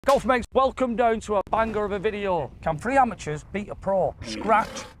Golf mates, welcome down to a banger of a video. Can 3 amateurs beat a pro?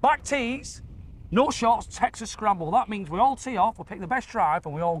 Scratch, back tees, no shots, Texas scramble. That means we all tee off, we pick the best drive,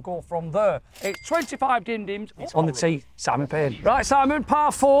 and we all go from there. It's 25 dim-dims. It's on the tee, Simon Payne. Right, Simon,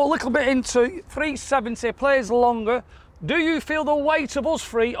 par 4, little bit into, 370, plays longer. Do you feel the weight of us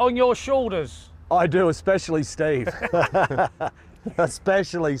three on your shoulders? I do, especially Steve.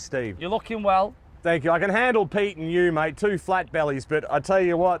 Especially Steve. You're looking well. Thank you. I can handle Pete and you, mate. 2 flat bellies, but I tell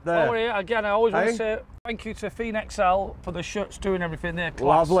you what, there. Oh, yeah, again, I always want to say thank you to Payne XL for the shirts doing everything there.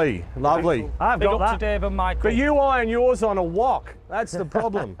 Class. Lovely, lovely. I've got that. To Dave and Michael. But you iron yours on a wok. That's the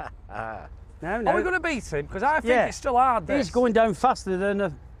problem. No. Are we going to beat him? Because I think it's still hard. This. He's going down faster than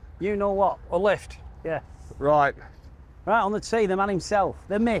a, you know what? A lift. Yeah. Right. Right on the tee, the man himself,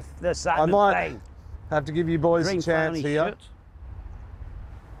 the myth, the Simon Payne. Have to give you boys a chance here. Shirt.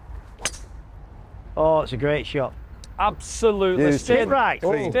 Oh, it's a great shot. Absolutely. Stay right.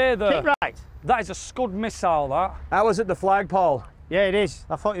 Oh. Stay there. Keep right. That is a scud missile, that. How was it the flagpole? Yeah, it is.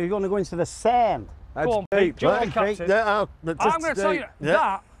 I thought you were going to go into the sand. That's go on, deep. Pete. I'm going to tell you, yeah.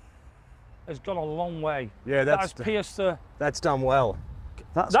 that has gone a long way. Yeah, that has pierced the... That's done well.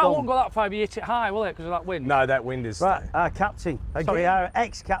 That won't go that far if you hit it high, will it, because of that wind? No, that wind is... Right, our captain. Sorry, our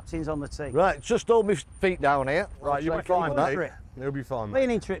ex-captain's on the tee. Right, just hold my feet down here. Right, you'll be fine, mate. You'll be fine, mate.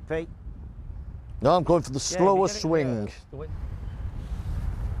 Lean into it, Pete. No, I'm going for the slower swing.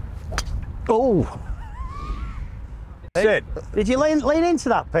 Oh! Sit. Did you lean into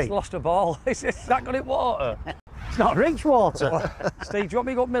that, Pete? He's lost a ball. Is that got in water? It's not rich water. Steve, do you want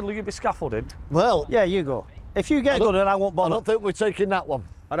me to go up middle? You'll be scaffolded. Well, yeah, you go. If you get good, then I won't bother. I don't think we're taking that one.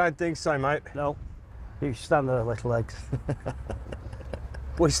 I don't think so, mate. No. You stand there, little legs.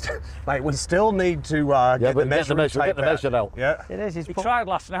 Mate, we still need to get the measure out. Yeah. It is. He tried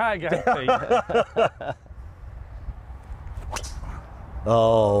last night again, Pete.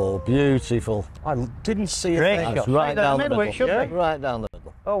 Oh, beautiful. I didn't see Great it. shot. Right down the middle. It should be. Right down the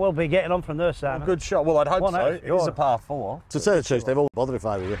middle. Oh, we'll be getting on from there, Simon. Good shot. Well, I'd hope so. It is a par 4. To tell the truth, they won't bother if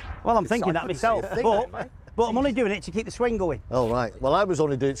I were you. Well, I'm thinking that myself, but I'm only doing it to keep the swing going. Oh, right. Well, I was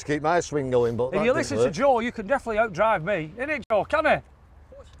only doing it to keep my swing going, but if you listen to Joe, you can definitely outdrive me. Isn't it, Joe? Can he? Of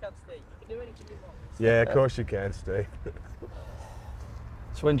course you can, Steve. You can do anything you want. Yeah, of course you can, Steve.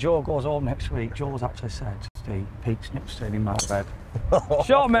 So when Joe goes home next week, Joe's actually said, Steve, Pete's nipped staying in my bed.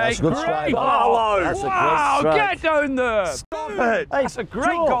 Shot, mate. Great. Barlow. That's wow, a great get down there. Stop it. That's a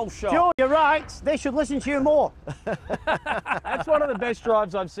great golf shot. Joe, you're right. They should listen to you more. That's one of the best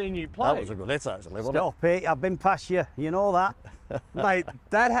drives I've seen you play. That was a good hit, actually, wasn't Stop it. I've been past you. You know that. Mate,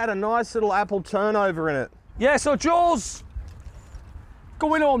 that had a nice little apple turnover in it. Yeah, so Joe's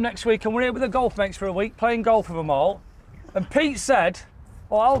going home next week and we're here with the golf mates for a week, playing golf with them all. And Pete said,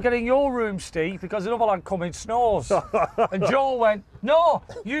 oh, I'll get in your room, Steve, because another lad coming snores. And Joe went, no,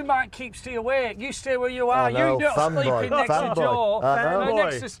 you might keep Steve awake. You stay where you are. know, You don't sleep in next to Joe.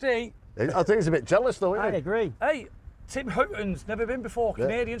 Next to Steve. I think he's a bit jealous, though, isn't I he? agree. Hey, Tim Houghton's never been before.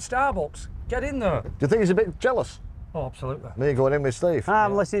 Canadian Starbucks. Get in there. Do you think he's a bit jealous? Oh, absolutely. Me going in with Steve?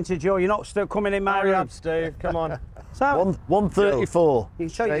 I'm listening to Joe. You're not still coming in my Hurry room. up, Steve. Come on. So, 134. you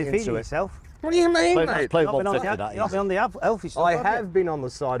can show you defeating yourself. What do you mean, Play mate? play You've not 150, that been on the Elfie stuff, I have been on the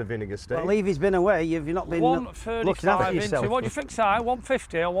side of Vinegar, Steve. Well, leave he's been away. You've not been looking after 135 yourself. into. What do you think, Si?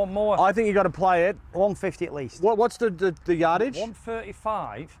 150 or one more? I think you got to play it. 150 at least. What's the yardage?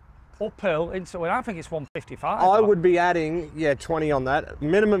 135 uphill into it. I think it's 155. I would be adding, 20 on that.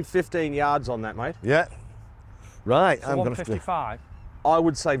 Minimum 15 yards on that, mate. Yeah. Right, So I'm going to... 155. I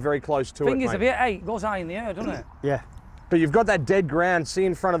would say very close to it, Thing is, mate. if you hit 8, it goes high in the air, doesn't it? Yeah. But you've got that dead ground, see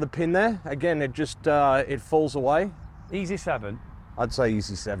in front of the pin there? Again, it just, it falls away. Easy 7. I'd say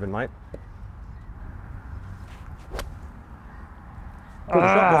easy 7, mate.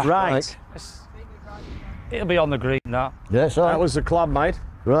 Right. It'll be on the green, that. Yes, That was the club, mate.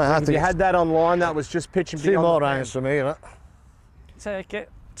 Right, I If think you had that online, that was just pitching 2 beyond more the irons for me, innit? Take it.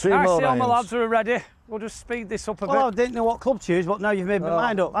 2 I more see all my irons. lads are ready. We'll just speed this up a Well, I bit. didn't know what club to choose, but now you've made my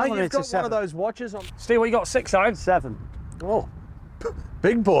mind up. I'm Mate, going you've to got one 7. of those watches on. Steve, what you got? 6 irons? 7. Oh,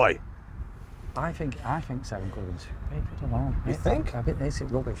 big boy. I think 7 could have been too big. I don't know. You think? I think this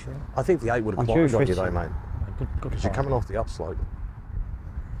is rubbish. Yeah. I think the 8 would have I'm climbed sure on it's you though, mate. Good Because you're coming off the upslope.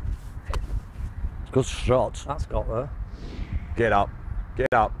 Good shot. That's got there. Get up,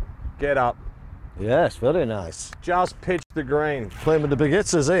 get up, get up. Yes, very nice. Just pitch the green. Playing with the big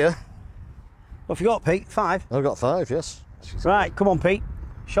hitters here. What have you got, Pete? 5? I've got 5, yes. Right, come on, Pete.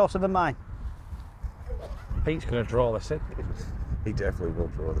 Shorter than mine. Pete's going to draw this in. He definitely will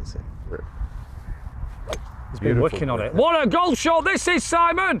draw this in. He's been working on it. What a golf shot this is,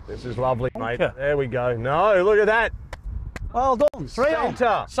 Simon! This is lovely, mate. Okay. There we go. No, look at that. Well done. 3 on.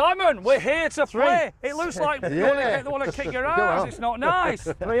 Centre. Simon, we're here to play. It looks like you want to kick your ass. It's not nice.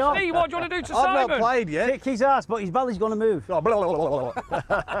 3 on. Steve, what do you want to do to I've Simon? not played yet. Kick his ass, but his belly's going to move. Oh, blah, blah, blah,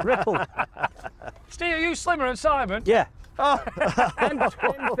 blah. Ripple. Steve, are you slimmer than Simon? Yeah. And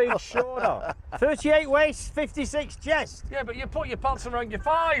 10 feet shorter. 38 waist, 56 chest. Yeah, but you put your pants around your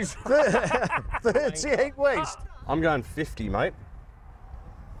thighs. 38 waist. I'm going 50, mate.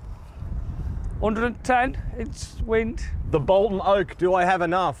 110 inch wind. The Bolton Oak, do I have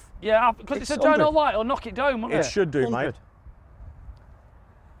enough? Yeah, because it's a 100. downhill light, it'll knock it down, won't It it? should do, 100. mate.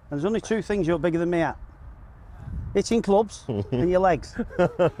 There's only 2 things you're bigger than me at. Hitting clubs and your legs.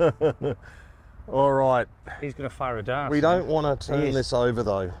 All right. He's going to fire a dart. We don't want to He turn is. this over,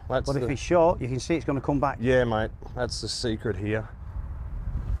 though. That's But if the- he's short, you can see it's going to come back. Yeah, mate. That's the secret here.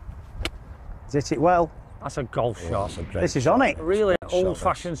 Hit it well. That's a golf shot. That's a great This is on it. Really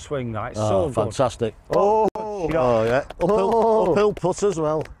old-fashioned swing, that. It's Oh, so good. fantastic. Oh, Oh, yeah. Uphill putt as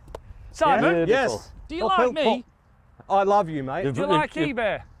well. Simon, yes. do you Uphill like me? I love you, mate. Do you like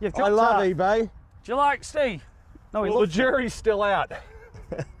eBay? You've I dropped love that. eBay. Do you like Steve? No, he Well, the loves it. jury's still out.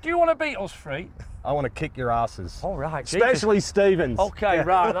 Do you want to beat us free? I want to kick your asses. All right. Especially Stevens. Okay,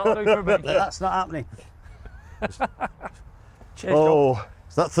 right. That'll do for me. That's not happening. Cheers, Doc. Oh,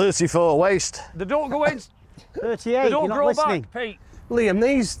 Is that 34 waist? They don't go in. 38, They you're don't not grow listening. back, Pete. Liam,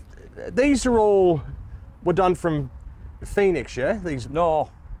 these are all were done from Phoenix, yeah? These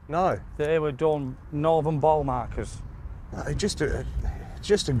No, no, they were done northern ball markers. they're just a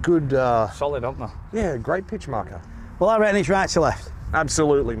good, Solid, aren't they? yeah, great pitch marker. Well, I reckon it's right to left.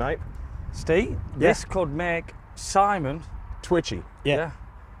 Absolutely, mate. Steve, this could make Simon. Twitchy. Yeah.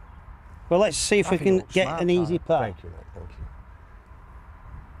 Well, let's see if I we think can it looks get smart, an easy that. par. Thank you, mate. Thank you.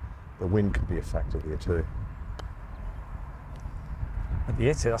 The wind could be a factor here too. If you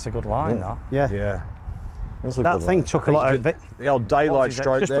hit it, that's a good line, that. Yeah. Yeah. That's a That good thing one. took a lot out of it. The old daylight What's his-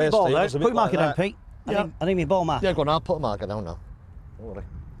 stroke Just put there, your ball Steve. there. was a Put bit your marker like down, that. Pete. Yeah. I need my ball marker. Yeah, go on, I'll put a marker down now. Don't worry.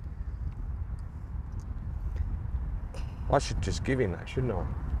 I should just give him that, shouldn't I?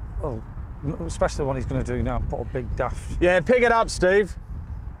 Well, especially what he's going to do now, put a big daft. Yeah, pick it up, Steve.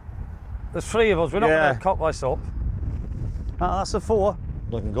 There's 3 of us, we're not Yeah. going to cock this up. That's a 4.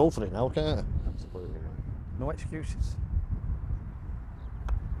 I can go for it now, can't I? Absolutely, mate. No excuses.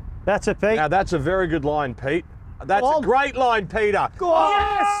 Better, Pete. Now that's a very good line, Pete. That's Go a on. great line, Peter. Go on.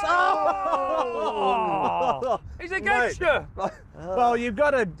 Yes! Oh! He's against you. Well, you've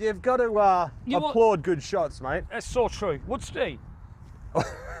got to You want- applaud good shots, mate. That's so true. Would Steve?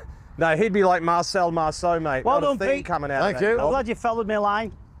 No, he'd be like Marcel Marceau, mate. Well Not done, a thing Pete. coming out. Thank of that you. I'm goal. glad you followed me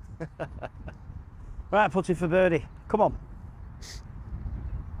line. Right, put it for birdie. Come on.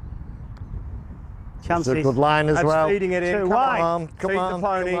 It's Chances. a good line as That's well. feeding it in. Too Come wide. on, Come feed on, the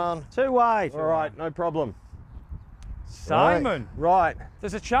pony. come on. Too wide. All right, no problem. Simon, Right,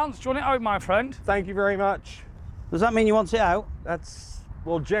 there's a chance. Do you want it out, my friend? thank you very much. Does that mean you want it out? That's,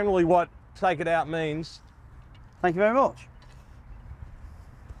 well, generally what take it out means. Thank you very much.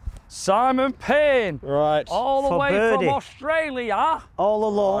 Simon Payne, Right, all the For way birdie. from Australia. All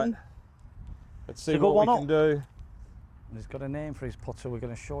alone. let's see to go what we one can do. He's got a name for his putter we're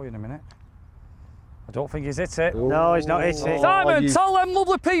going to show you in a minute. I don't think he's hit it. No, he's not hit it. Simon, you- tell them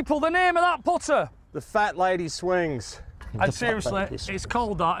lovely people the name of that putter. The Fat Lady Swings. And seriously, it's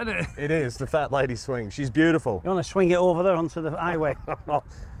called that, isn't it? It is, the Fat Lady Swings. She's beautiful. You want to swing it over there onto the highway?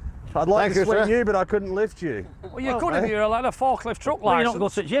 I'd like Thank to you, swing sir. you, but I couldn't lift you. Well, you could if you're like a forklift truck Well, you don't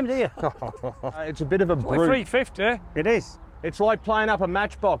license. go to the gym, do you? It's a bit of a Only brute. 350. It is. It's like playing up a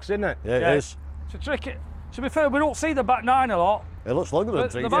matchbox, isn't it? Yeah, Yeah. it is. It's a tricky. To be fair, we don't see the back 9 a lot. It looks longer than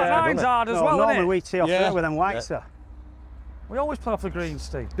But 3 the back Yeah, 9's hard as No, well, normally isn't it? we tee off Yeah. there with them whites, Yeah. sir. We always play off the green,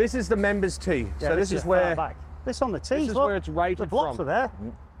 Steve. This is the members' tee. Yeah, so this is far where, back. This on the tees, this is look. where it's rated The blocks from. are there.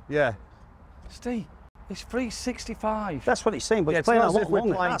 Yeah. Steve, it's 365. That's what it's saying, but Yeah, it's it's playing not a as lot if we're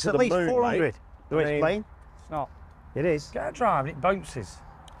longer. playing That's to at the least moon, 400. mate. The way I mean- it's playing. It's not. It is. Get a drive and it bounces.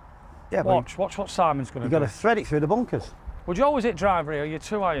 Yeah, but Watch what Simon's going to you've got do. to thread it through the bunkers. Would you always hit driver here? Or you're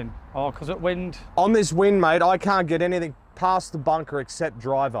 2 iron? Or because at wind? On this wind, mate, I can't get anything past the bunker except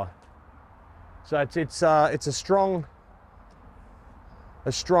driver. So it's a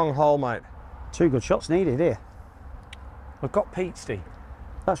strong hole, mate. 2 good shots needed here. We've got Pete, Steve.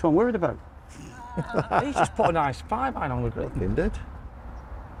 That's what I'm worried about. He's just put a nice 5 iron on the green. Indeed.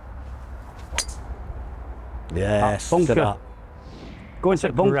 Yes, bunker. look at that. Go into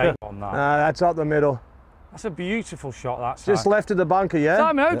the bunker. Great on that. That's up the middle. That's a beautiful shot, that Just Simon. left of the bunker, yeah?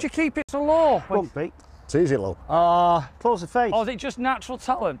 Simon, how'd you keep it so low? Come on, Pete. It's easy, low. Close the face. Or is it just natural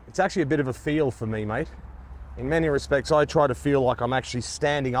talent? It's actually a bit of a feel for me, mate. In many respects, I try to feel like I'm actually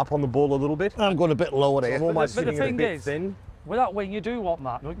standing up on the ball a little bit. I'm going a bit lower I'm here. almost but the sitting it a thing bit is, thin. with that wing, you do want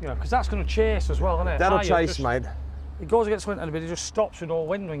that, don't you? Because that's going to chase as well, isn't it? That'll Higher, chase, just, mate. It goes against wind, but it just stops with no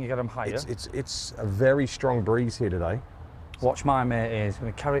wind when you get them higher. It's a very strong breeze here today. Watch my mate here. He's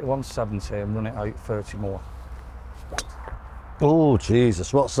going to carry it 170 and run it out 30 more. Oh,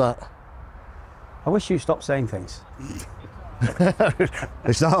 Jesus, what's that? I wish you stopped saying things.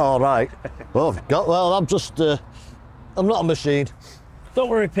 It's not all right. Well, I'm just, I'm not a machine. Don't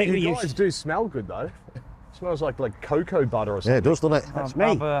worry, Pete. You guys do smell good though. It smells like cocoa butter or something. Yeah, it does, doesn't it? That's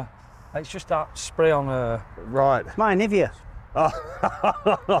me. It's just that spray on Right. It's my Nivea.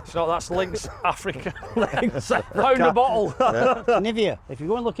 So that's Lynx Africa. Lynx Pound a bottle. Nivea. If you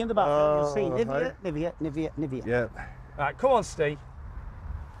go and look in the bathroom, you'll see Nivea, hey. Nivea. Yeah. Right, come on, Steve.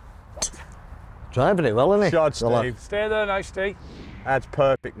 Driving it well, isn't he? Shot, Steve. Stay there now, Steve. That's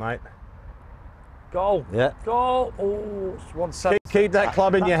perfect, mate. Go. Yeah. Go. Oh, it's 170. Keep that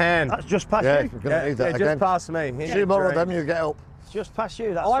club in your hand. That's just past Yeah, you. we're going to need that just again. past me. Hit Two it, more of Dream. them, you get up. It's just past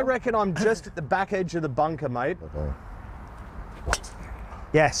you. That's I all. reckon I'm just at the back edge of the bunker, mate.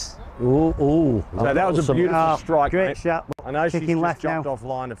 Yes. Ooh. So that was a beautiful strike, Great mate. shot. I know she's Kicking just left jumped now. off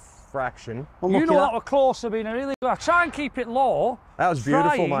line a fraction. You know that were closer being a really good. I try and keep it low. That was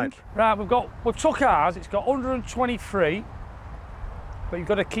beautiful, trying. mate. Right, we've took ours. It's got 123, but you've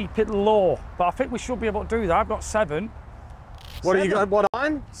got to keep it low. But I think we should be able to do that. I've got 7. What do you got? What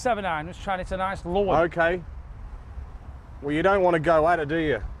iron? 7 iron. Just trying it a nice low one. Okay. Well, you don't want to go at it, do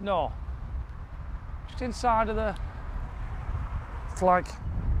you? No. Just inside of the flag.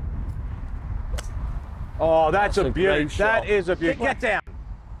 Oh, that's a great beauty. shot. That is a beauty. Get down.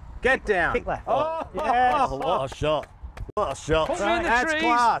 Get down. Kick left. Oh, Yes. Oh, what a shot. What a shot. Put me in the that's trees.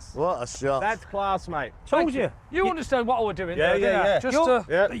 class. What a shot. That's class, mate. Told you. You understand what we're doing Yeah, there, yeah, don't yeah. you? Just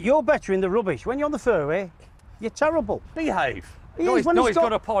You're, to... you're better in the rubbish. When you're on the fairway, you're terrible. Behave. He No, is when he's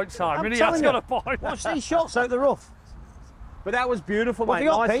got a point, Simon. I'm He has telling got you. a point. Watch these shots out the rough. But that was beautiful, What mate.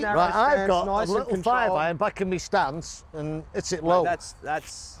 have you got, Nice Pete? narrow Right, I've stance, got nice a and little 5 controlled. iron back in my stance and it's it low. That's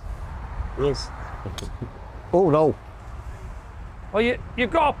Yes. Oh no. Well,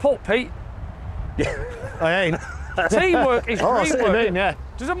 you've got a putt, Pete. I ain't. Teamwork is Oh, I see what you dreamwork. mean, yeah.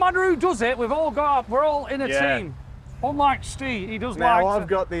 Doesn't matter who does it. We're all in a Yeah. team. Unlike Steve, he does Now like. I've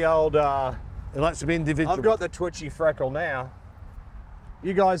got the old. He likes to be individual. I've got the twitchy freckle now.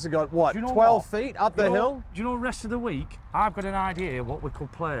 You guys have got what? Do you know 12 what? feet up the hill. Do you know the rest of the week? I've got an idea what we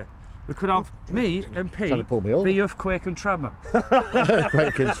could play. We could have me and Trying to Pete pull me over. be earthquake and tremor.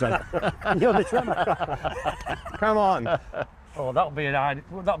 Great kid, son. You're the tremor. Come on. Oh, that'll be an idea.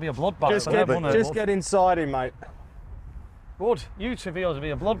 That'll be a bloodbath. Just for them, wouldn't it? just get inside him, mate. Would you two be able to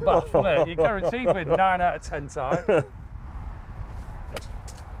be a bloodbath, wouldn't it? You guaranteed with 9 out of 10 times.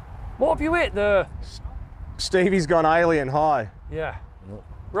 What have you hit there? Stevie's gone alien high. Yeah.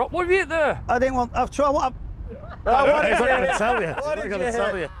 What have you hit there? I didn't want. I've tried. What? Oh, He's not going to tell you. He's What not did going you to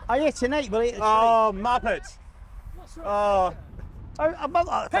tell hit? you. I hit an 8, but I hit a 3. Oh, Muppet. Oh, I'm not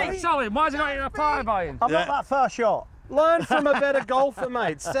that Pete, tell him, why is he not hitting a 5 iron? I'm not that far short. learn from a better golfer,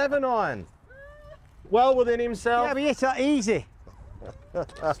 mate. 7 iron. Well within himself. Yeah, but you hit that easy.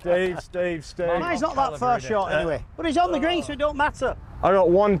 Steve. Mine's not that far short anyway. But he's on the green, so it don't matter. I got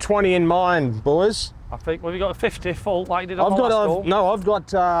 120 in mind, boys. I think, well, you got a 50 full like you did on I've the last got hole. no, I've got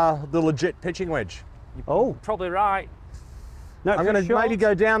the legit pitching wedge. Oh. Probably right. No, I'm going to maybe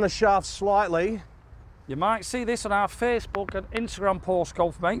go down the shaft slightly. You might see this on our Facebook and Instagram post,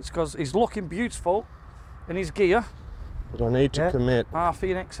 golf mates, because he's looking beautiful in his gear. But I need to commit. Our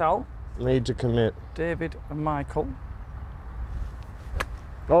Phoenix XL, Need to commit. David and Michael.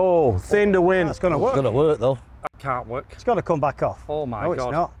 Oh, thin to win. That's going to It's work. going to work though. That can't work. It's got to come back off. Oh my No, God.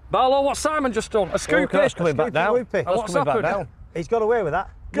 it's not. Barlow, what's Simon just done? A scoop That's hit. coming back down. Scoopy. And That's what's coming back happened? down. He's got away with that.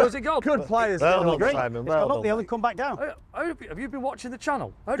 Where's it gone? Good players Well get all done, the Simon. It's Well gone up the hill done. and come back down. Have you been watching the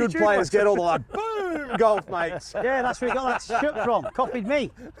channel? How good did you players do it? get all the like boom golf mates. Yeah, that's where he got that shirt from. Copied me.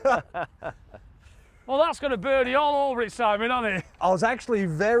 Well, that's going to birdie all over it, Simon, isn't it? I was actually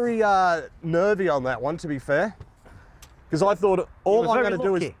very nervy on that one, to be fair, because I thought all I'm going to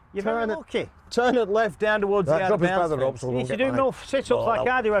do is You're very turn it, lucky. turn it left down towards the Right, out drop of his by the bounds ropes. fence. You should do no sit-ups like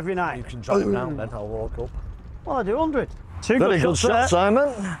I do every You night. can drop him down then. I'll walk up. Well, I do 100. Two Very good shots shot, there.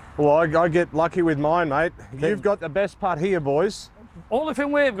 Simon. Well, I get lucky with mine, mate. You've got the best putt here, boys. Only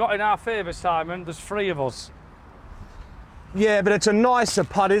thing we've got in our favour, Simon, there's 3 of us. Yeah, but it's a nicer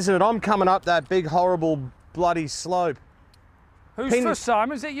putt, isn't it? I'm coming up that big, horrible, bloody slope. Who's Payne- first,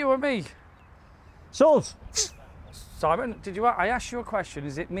 Simon? Is it you or me? Souls. Simon, I asked you a question.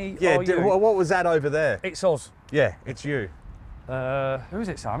 Is it me Yeah, or you? what was that over there? It's us. Yeah, it's you. Who's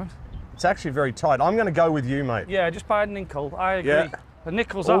it, Simon? It's actually very tight. I'm going to go with you, mate. Yeah, just by a nickel. I agree. Yeah. The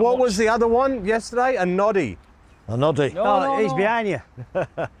nickel's Well, that what much. was the other one yesterday? A noddy. A noddy. No, He's behind you.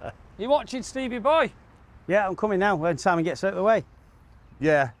 You watching Stevie Boy? Yeah, I'm coming now when Simon gets out of the way.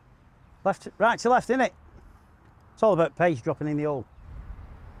 Yeah. Left, right to left, innit? It's all about pace dropping in the hole.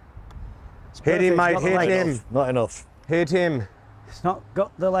 It's Hit him, perfect, mate. it's got the Hit legs. him. Not enough. Hit him. It's not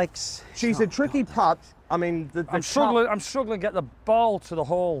got the legs. She's a tricky putt. I mean, I'm struggling to get the ball to the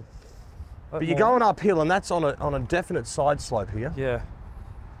hole. But you're going uphill, and that's on a definite side slope here. Yeah.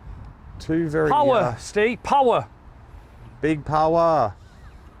 Two very Power, Steve. Power. big power.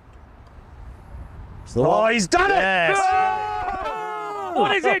 Oh, he's done it! Yes.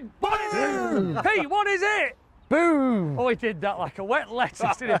 What is it? What is it? Pete, what is it? Boom! Oh, he did that like a wet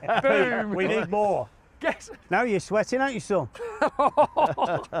lettuce, didn't he? Boom. We need more. Guess. Now you're sweating, aren't you, son?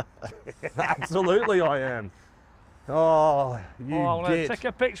 Absolutely, I am. Oh, you I'm going to did. take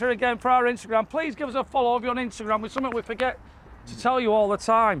a picture again for our Instagram. Please give us a follow if you're on Instagram. With something we forget to tell you all the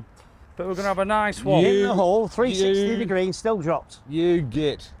time. But we're going to have a nice one. In the hole, 360 the green, still dropped. You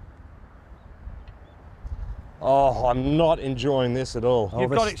get. Oh, I'm not enjoying this at all. You've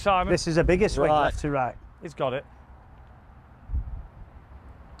got it, Simon. This is a bigger swing Right. left to right. He's got it.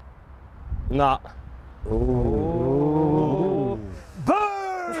 Nah. Oh.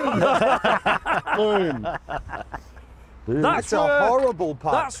 Boom! That's a where- horrible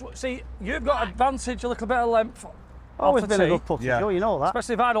putt. That's what, see, you've got advantage, a little bit of length. Always off the been a tee. good putter, Yeah. Joe, you know that.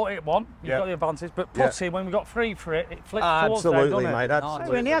 Especially if I don't hit one, you've Yeah. got the advantage. But Yeah. putting, when we got free for it, it flicked towards there, Absolutely, doesn't it? mate.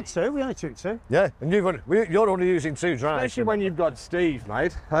 Absolutely. We only had two, we only took two. Yeah, and you're only using two drives. Especially when you've got Steve,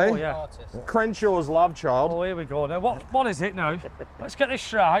 mate. Hey? Oh, yeah. Crenshaw's love child. Oh, here we go now. What is it now? Let's get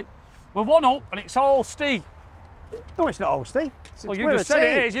this right. We're 1-up and it's all Steve. No, it's not all Steve. Well, you We're just a said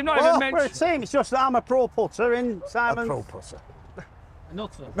it team. is. You've not Well, even we're a mentioned. team. It's just that I'm a pro putter and Simon's Pro putter.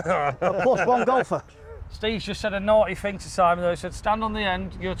 a +1 golfer. Steve's just said a naughty thing to Simon though. He said, stand on the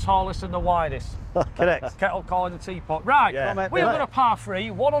end, you're tallest and the widest. Correct. Kettle calling the teapot. Right, Yeah. we've got a par 3,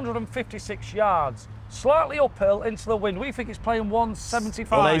 156 yards. Slightly uphill into the wind. We think it's playing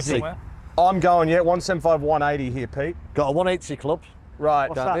 175 180. somewhere. I'm going, yeah, 175, 180 here, Pete. Got a 180 club. Right.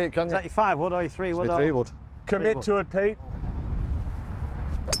 What's Can't that? be it, can Is you? that your 5 wood or your 3 wood? With or- 3 wood. Commit to it, Pete.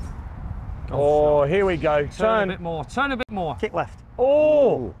 Oh, here we go. Turn a Turn. bit more. Turn a bit more. Kick left.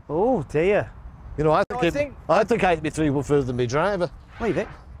 Oh! Oh dear. You know, I I think I hit me 3 wood further than my driver. Leave it.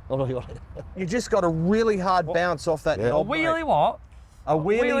 Oh no, you're You just got a really hard bounce off that Yeah. knob, Wheelie mate. what? A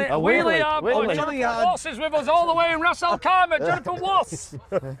wheelie. A wheelie hard boy. Wheelie. Jonathan hard. Watts is with us all the way in Ras Al Khaimah. Jonathan Watts.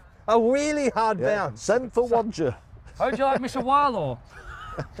 A really hard bounce. 7 for 1, Joe. How'd you like Mr. Warlow?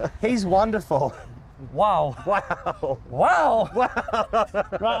 He's wonderful. Wow. Wow. Wow.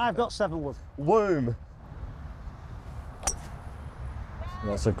 Right, I've got 7 wood. Womb.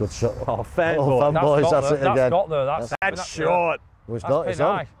 That's a good shot. Oh, fan Oh, boy. fanboys, that's there. it again. Got there. That's short. Oh, he's That's not, he's been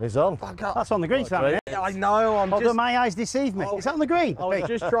on. high. He's on. That's on the green, Simon. Yeah, I know. I'm Oh, do just. my eyes deceive me? Is that on the green? I was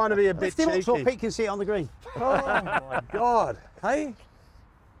just trying to be a bit Lift him up so cheeky. Pete can see it on the green. Oh my God. Hey,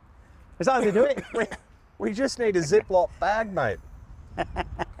 Is that how they do it? we just need a Ziploc bag, mate.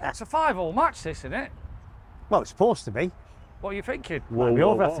 It's a 5-hole match, this, isn't it? Well, it's supposed to be. What are you thinking? Might be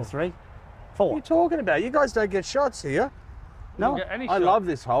over after 3. What are 4. you talking about? You guys don't get shots here. You don't No. get any I shot. love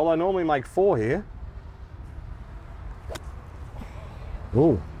this hole. I normally make 4 here.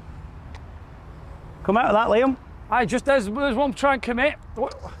 Oh, Come out of that, Liam. There's one try and commit.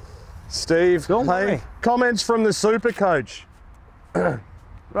 Steve, Don't hey, worry. comments from the super coach.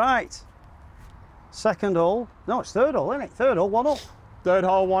 Right. Second hole. No, it's third hole, isn't it? Third hole, 1 up. Third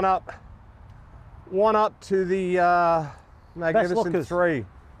hole, 1 up. 1 up to the magnificent lookers. 3.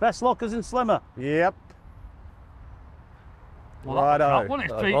 Best lockers and slimmer. Yep. Well, that Righto. wasn't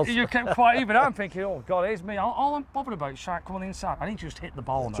it, That Pete? was. You kept quite even. I'm thinking, oh God, here's me. All I'm bothered about is shark coming inside. I need to just hit the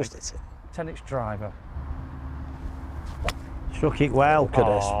ball now. just hit it. 10-inch driver. Shook it well. Look at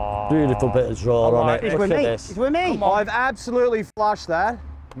this. Beautiful bit of draw on like it. It's Look with at me. this. It's with me. Come on. I've absolutely flushed that.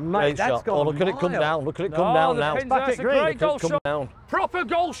 Mate, Great that's shot. gone Oh, look at it come miles. down. Look at it No, come down the now. pin's back there. It's at a green. great goal Come shot. down. Proper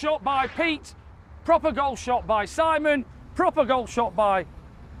goal shot by Pete. Proper goal shot by Simon. Proper goal shot by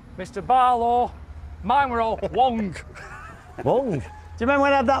Mr. Barlow. Mine were all Wong. Wong. Do you remember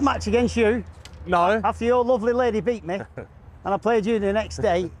when I had that match against you? No. After your lovely lady beat me, and I played you the next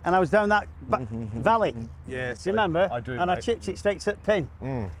day, and I was down that valley. Do Yes. you remember? I do. And I mate. chipped it straight to the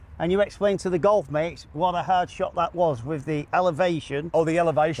pin. And you explained to the golf mates what a hard shot that was with the elevation. Oh, the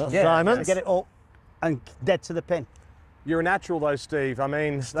elevation. That's Yeah. Simon. To get it up and dead to the pin. You're a natural though, Steve. I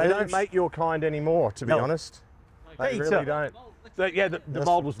mean, they don't make your kind anymore, to be No. honest. They Peter. really don't. Yeah, the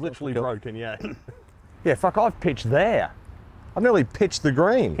mould was literally broken, yeah. Yeah, fuck, I've pitched there. I've nearly pitched the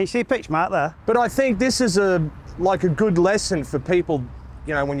green. Can you see a pitch mark there? But I think this is like a good lesson for people,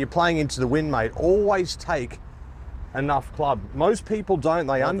 you know, when you're playing into the wind, mate. Always take enough club. Most people don't.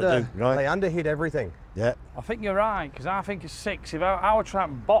 They underhit everything. Yeah. I think you're right, because I think it's 6. If I were trying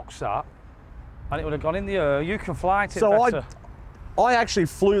to box that, and it would have gone in the air, you can flight it better. I actually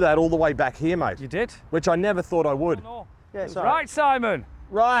flew that all the way back here, mate. You did? Which I never thought I would. Oh, no. Yeah, it's Right, Simon.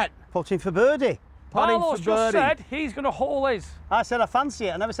 Right. Putting for birdie. Barlow's for just birdie. said he's going to hole his. I said I fancy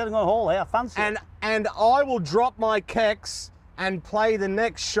it. I never said I'm going to hole it. I fancy it. And I will drop my kecks and play the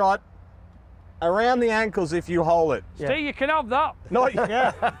next shot around the ankles if you hole it. Steve, you can have that. Not,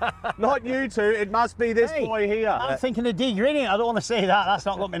 not you two. It must be this boy here. I'm thinking of degrading it. I don't want to say that. That's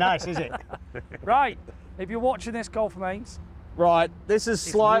not looking nice, is it? Right, if you're watching this, golf mates, Right, this is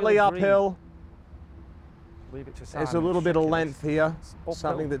slightly really green. uphill. leave it to Simon. There's a little bit of length here, uphill.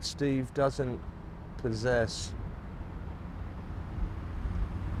 something that Steve doesn't possess.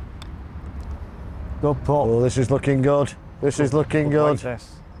 Good putt. Oh, this is looking good. This is looking good.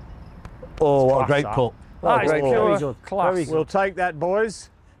 This. Oh, what a Class great that. putt. That is great pure Very good. class. Very good. We'll take that, boys.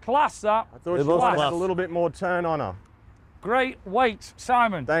 Class that. I thought It she was might have class. a little bit more turn on her. Great weight,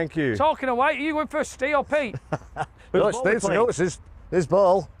 Simon. Thank you. Talking of weight, are you going first, Steve or Pete? No, it's Steve, no, it's his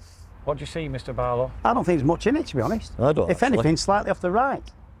ball. What do you see, Mr. Barlow? I don't think there's much in it, to be honest. I don't If actually. anything, slightly off the right.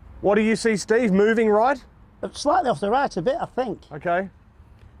 What do you see, Steve? Moving right? Slightly off the right a bit, I think. Okay.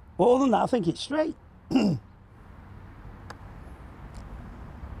 But other than that, I think it's straight.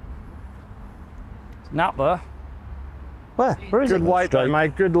 Nap there. Where is Good it? weight, though,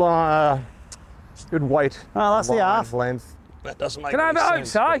 mate. Good good weight. Oh, that's the line half. length. That doesn't make Can I have it any out,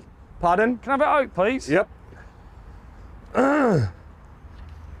 sense. Si? Pardon? Can I have it out, please? Yep. I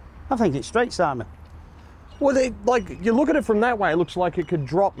think it's straight, Simon. Well, like you look at it from that way, it looks like it could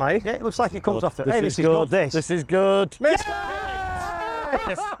drop, mate. Yeah, it looks like it comes off the. This Hey, is this is good. good. This. This is good.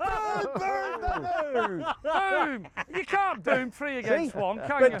 Boom! You can't boom 3 against 1,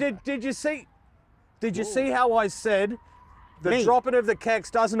 can But you? did you see? Did you see how I said the Me? dropping of the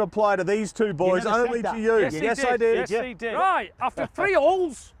kecks doesn't apply to these two boys, never said only that. to you? Yes, he I did. Yes, Yeah. he did. Right, after 3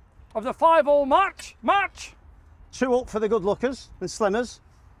 holes of the 5-hole match, 2 up for the good lookers and slimmers.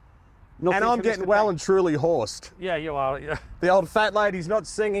 Nothing And I'm for getting Mr. well Payne. and truly horsed. yeah, you are. Yeah. The old fat lady's not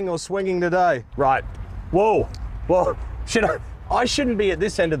singing or swinging today. Right. Whoa. Whoa. I shouldn't be at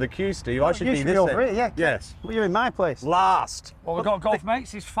this end of the queue, Steve. I should You be should this be over end. it, yeah. Yes. Well, you're in my place. Last. Well, we've got golf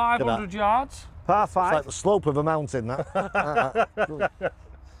mates. It's 500 yards. Par It's like 5. the slope of a mountain, that.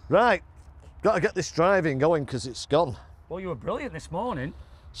 Right. Got to get this driving going because it's gone. Well, you were brilliant this morning.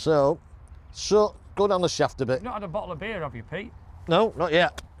 So go down the shaft a bit. You've not had a bottle of beer, have you, Pete? No, not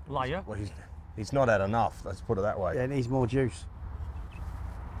yet. Liar. Well, he's not had enough. Let's put it that way. Yeah, it needs more juice.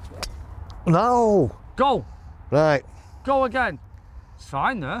 No. Go. Right. Go again. It's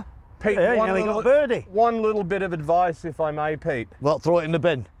fine there. Pete, Yeah, you nearly got a birdie. one little bit of advice, if I may, Pete. Well, throw it in the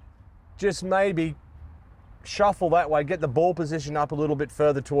bin. Just maybe shuffle that way, get the ball position up a little bit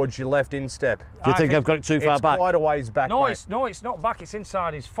further towards your left instep. Do you think I've got it too far It's back? quite a ways back, No, mate. it's not back. It's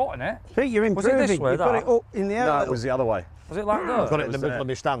inside his foot, isn't it? Pete, you're Was it improving. this way, You've got that? it up in the air. No, it was the other way. Was it like Got that? it in the was middle there. of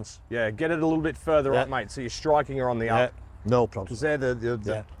my stance. Yeah, get it a little bit further Yeah. up, mate, so you're striking her on the Yeah. up. No problem. Because there,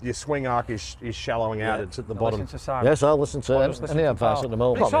 Yeah. your swing arc is shallowing out. Yeah. It's at the Listen bottom. to Simon. Yes, I'll listen to Just listen any to advice Carl. at the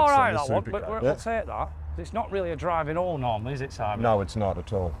moment. It's all right, It's that one, super but car. we'll say it that. It's not really a driving hole normally, is it, Simon? No, it's not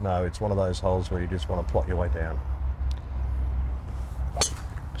at all. No, it's one of those holes where you just want to plot your way down.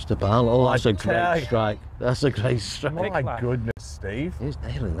 Mr. Barlow, that's a tell great you. strike. That's a great strike. My man. goodness, Steve. He's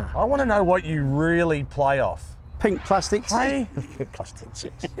nailing that. I want to know what you really play off. Pink plastic tee. Hey, Plastic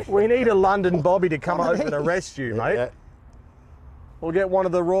six. we need a London Bobby to come over and arrest you, mate. Yeah. We'll get one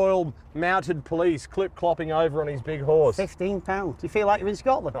of the Royal Mounted Police clip-clopping over on his big horse. £15. Do you feel like you're in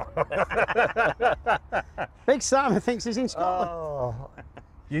Scotland? Big Simon thinks he's in Scotland. Oh,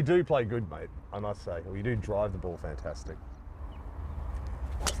 you do play good, mate, I must say. Well, you do drive the ball fantastic.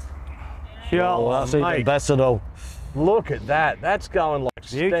 Oh, that's even mate. better though. Look at that. That's going like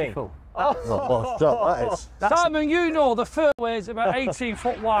stink. Beautiful. Oh, that is. Simon, you know the fairway's about 18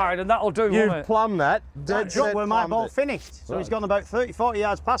 foot wide, and that'll do, won't You've it? plumbed that. That's Dead where my plumbed ball it. finished. So he's gone about 30, 40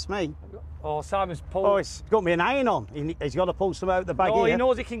 yards past me. Oh, Simon's pulled. Oh, it's got me an iron on. He's got to pull some out the bag Oh, here. he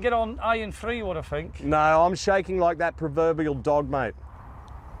knows he can get on iron 3, what I think. No, I'm shaking like that proverbial dog, mate.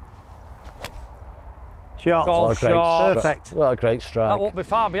 Shot. Golf What a great shot. Perfect. What a great That strike. won't be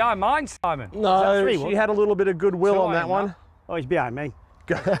far behind mine, Simon. No, three, she what? had a little bit of goodwill Two on that iron, one. Oh, he's behind me.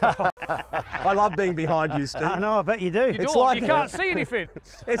 I love being behind you, Steve. I know, I bet you do. You It's don't, like- you can't see anything.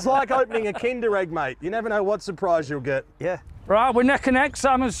 It's like opening a Kinder Egg, mate. You never know what surprise you'll get. Yeah. Right, we're neck and neck.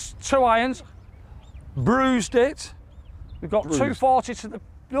 Simon's 2 irons. Bruised it. We've got 240 to the,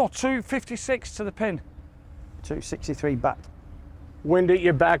 no, 256 to the pin. 263 back. Wind at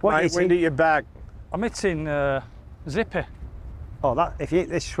your back, What mate. is Wind it? at your back. I'm hitting zippy. Oh, that if you hit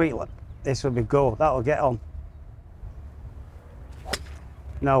this sweet one, this will be go. That'll get on.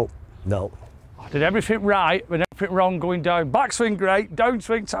 No. No. I did everything right, but everything wrong going down. Backswing great,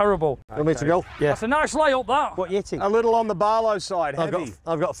 downswing terrible. Want me to go? Yeah. That's a nice layup, that. What you hitting? A little on the Barlow side, I've heavy.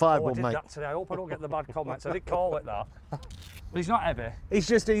 got 5 Oh, I wood, did mate. that today. I hope I don't get the bad comments. I did call it that. But he's not heavy. He's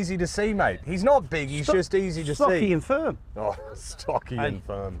just easy to see, mate. He's not big, he's just easy to Stocky see. and firm. Oh, stocky and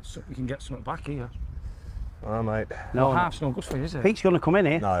firm. So we can get something back here. Oh, mate. No, half's no good for you, is it? Pete's going to come in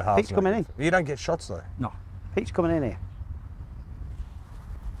here. No, half's Pete's not coming in. good. You don't get shots, though. No. Pete's coming in here.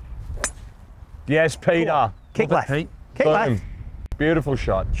 Yes, Peter. Kick Love it, left. Pete. Kick Boom. left. Beautiful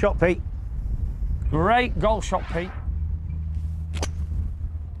shot. Shot, Pete. Great golf shot, Pete.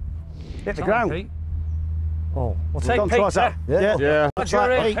 Hit the Come on, ground. Pete. Oh, we'll take Gone Pete. towards that. Yeah. Yeah. That's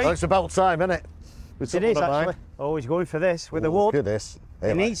your aim, Well, Pete. it's about time, isn't it? It is actually. Oh, he's going for this with the Look wood. at this. He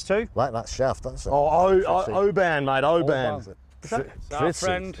Hey, needs to. like that shaft, that's it. Oban, mate, Oban. It's our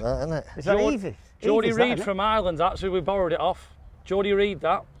friend That, isn't it? Is that Geordie- Evie? Jody Evie's that, Reid isn't it? from Ireland. Actually, we borrowed it off. Jody Reid,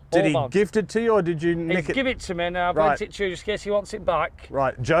 that. Did he Orban. gift it to you or did you He's nick it? give it to me now. I've Right. lent it to you just in case he wants it back.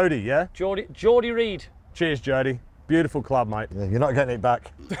 Right, Jody, yeah? Jody Reid. Cheers, Jody. Beautiful club, mate. Yeah, you're not getting it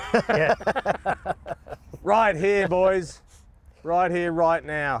back. Right here, boys. Right here, right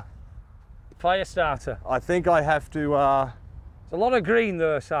now. Fire starter. I think I have to, There's a lot of green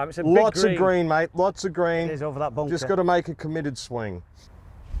there, Sam. It's a big lots green. of green, mate, lots of It green. is over that bunker. Just got to make a committed swing.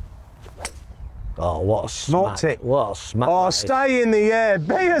 Oh, what a Smoked smack. it. What a smack. Oh, that is. stay in the air.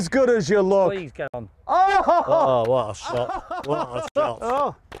 Be as good as you look. Please get on. Oh, Oh, what a shot. What a shot.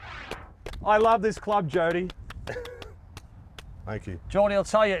 Oh, I love this club, Jody. Thank you. Jody will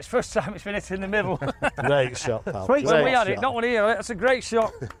tell you it's first time it's been hit in the middle. Great shot, pal. Sweet. When Great we had it, shot. not one here. That's a great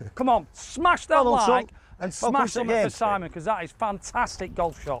shot. Come on, smash that Well done, son. like and smash push it something again. for Simon because that is fantastic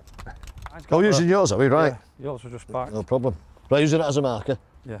golf shot. Oh, using yours, are we? Right. Yours was just back. No problem. Right, using it as a marker.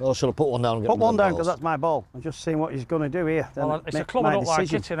 Yeah. Or should I put one down and get put rid of one the down because balls? that's my ball. I'm just seeing what he's going to do here. Then Well, it's a make club my that look like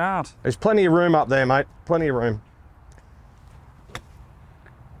decision. hitting hard. There's plenty of room up there, mate. Plenty of room.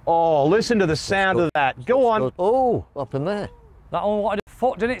 Oh, listen to the sound of that. Go on. Good. Oh, up in there. That one wanted a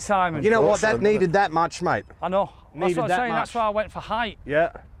foot, didn't it, Simon? You know what? That Awesome. needed that much, mate. I know. That's Needed what I'm that saying. That's much. why I went for height.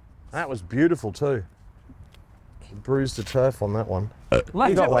 Yeah. That was beautiful, too. Bruised the turf on that one.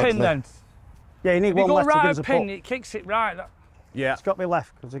 Left got it legs pin there. then. Yeah, you need If you one go left to give right us a at pin, putt. it kicks it right. Yeah. It's got to be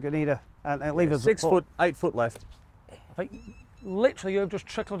left because they're going to need a and leave us 6 a foot, 8 foot left. I think literally you've just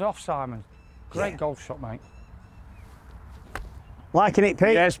trickled off, Simon. Great golf shot, mate. Liking it,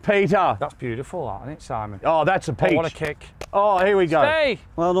 Pete. Yes, Peter. That's beautiful, that, isn't it, Simon? Oh, that's a Oh, peach. what a kick. Oh, here we go. Stay!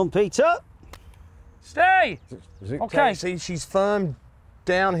 Well done, Peter. Stay! Is it? Okay, See, she's firm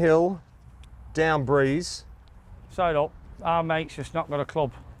downhill, down breeze. side up. Our mate's just not got a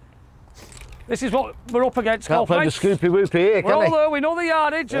club. This is what we're up against, Can't golf play the mates. scoopy whoopy here, We're all can he? there, we know the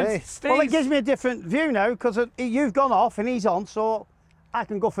yardage. And Hey. Steve, Well, it gives me a different view now because you've gone off and he's on, so I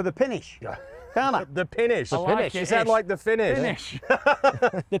can go for the finish. Can't I? The finish. I like it. Is that like the finish? finish.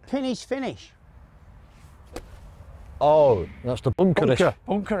 The pinish finish. Oh, that's the bunkerish.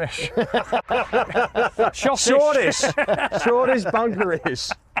 Bunkerish. Shortish. Shortish. Shortish,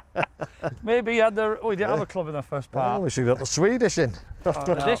 bunkerish. Maybe he had we didn't have a club in the first Oh, part. we should have got the Swedish in.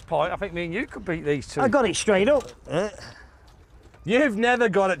 At this point, I think me and you could beat these two. I got it straight up. You've never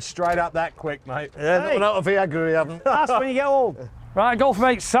got it straight up that quick, mate. Yeah, Hey. not out of Viagra, we haven't. That's when you get home. Right, golf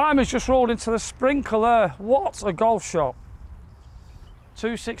mate, Simon's just rolled into the sprinkle there. What a golf shot.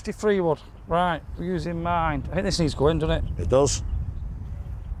 263 wood. Right, we're using mine. I think this needs going, doesn't it? It does.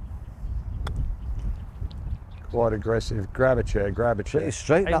 Quite aggressive. Grab a chair, grab a chair. Pretty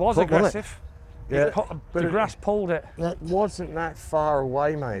straight. It that was putt, wasn't it? aggressive. Yeah, The grass pulled it. It wasn't that far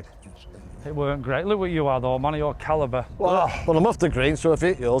away, mate. It weren't great. Look what you are though, man, of your calibre. Well, Well, I'm off the green, so if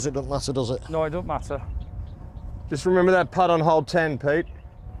it hit yours, it doesn't matter, does it? No, it don't matter. just remember that putt on hole 10, Pete.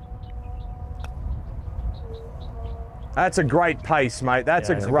 That's a great pace, mate. That's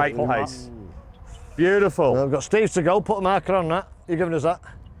a great good putt, pace. Beautiful. Well, I've got Steve to go. Put a marker on that. You giving us that?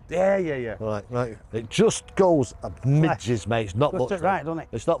 Yeah, yeah, yeah. Right, right. It just goes a midges, mate. It's not Goes much. to right, doesn't it?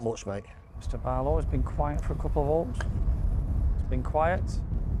 It's not much, mate. Mr. Barlow has been quiet for a couple of holes. It's been quiet.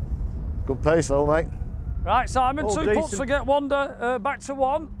 Good pace, though, mate. Right, Simon, Oh, two decent. putts to get one back to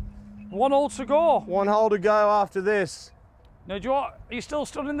one. 1 hole to go. 1 hole to go after this. Now, do you want, are you still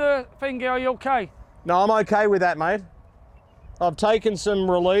stood in the thingy? Are you okay? No, I'm okay with that, mate. I've taken some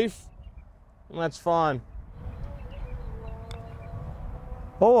relief, and that's fine.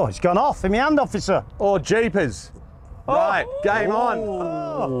 Oh, it's gone off in my hand, officer. Oh, jeepers. Right, game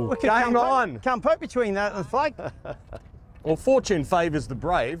on. We could Game on. camp out between that and the flag. Well, fortune favours the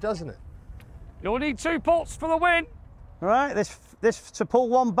brave, doesn't it? You'll need 2 putts for the win. Right, this to pull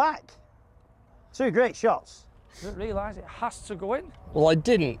one back. 2 great shots. I didn't realise it has to go in. Well, I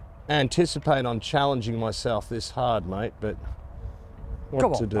didn't anticipate on challenging myself this hard, mate, but what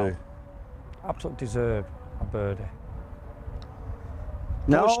Come on, to do? pal. Absolutely deserve a birdie.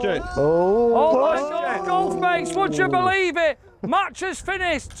 No. Pushed it. Oh my God, golf mates, would you believe it? Match has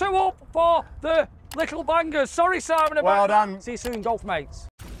finished. 2 up for the Little Bangers. Sorry, Simon. Well done. See you soon, golf mates.